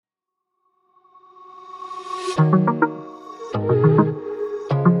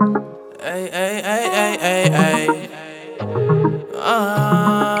Hey, hey, hey, hey, hey, hey.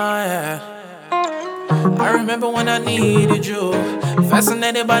 Yeah. I remember when I needed you.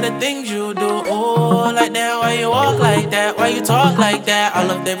 Fascinated by the things you do. Oh, like that, why you walk like that? Why you talk like that? I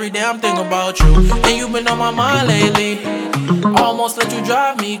loved every damn thing about you. And you've been on my mind lately. Almost let you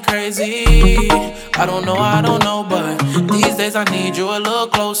drive me crazy. I don't know, but these days I need you a little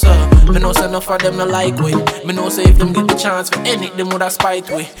closer. Me no say enough for them to like we. Me no say if them get the chance for anything would I spite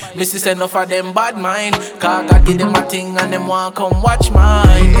we. Me say enough for them bad mind. Cause I give them a thing and them want come watch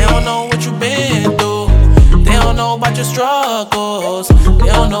mine. They don't know what you been through. They don't know about your struggles. They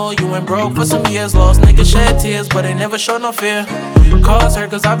don't know you went broke for some years. Lost niggas shed tears, but they never show no fear. Cause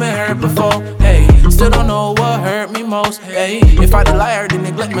hurt, cause I've been hurt before. Hey, still don't know what hurt me most. Hey, if I lie or did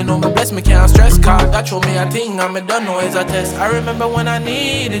neglect me, no me bless me, can't stress. Cause God show me a thing, I'm a done noise I test. I remember when I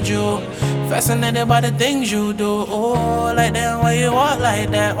needed you. Fascinated by the things you do. Oh, like that, why you walk like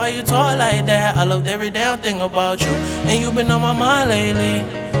that? Why you talk like that? I loved every damn thing about you. And you been on my mind lately.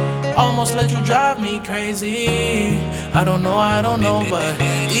 Almost let you drive me crazy. I don't know, but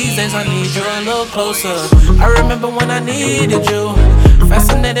these days I need you a little closer. I remember when I needed you.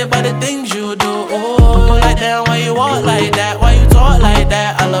 Fascinated by the things you do. Oh, like that, why you walk like that? Why you talk like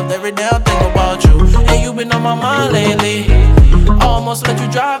that? I loved every damn thing about you. And you been on my mind lately. Almost let you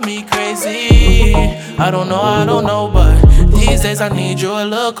drive me crazy. I don't know, but these days I need you a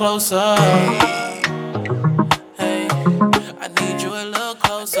little closer. Hey, I need you a little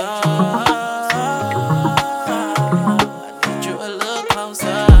closer. I need you a little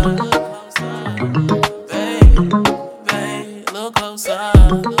closer. Babe, a little closer.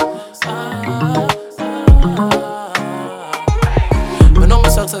 But no my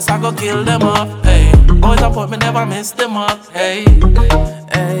success, I go kill them off. Hey, boys I put me never miss them off. Hey,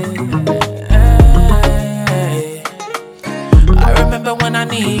 hey, hey. I remember when I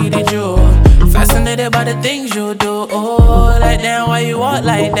needed you. Fascinated by the things you do. Oh, like that, why you walk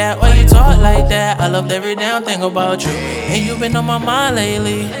like that? Why you talk like that? I loved every damn thing about you. And you've been on my mind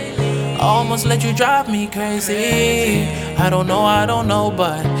lately. Almost let you drive me crazy. I don't know,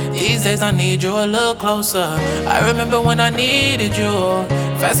 but these days I need you a little closer. I remember when I needed you.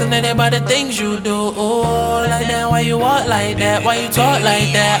 Fascinated by the things you do. Oh, like that, why you walk like that? Why you talk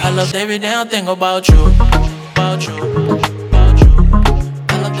like that? I loved every damn thing about you. About you.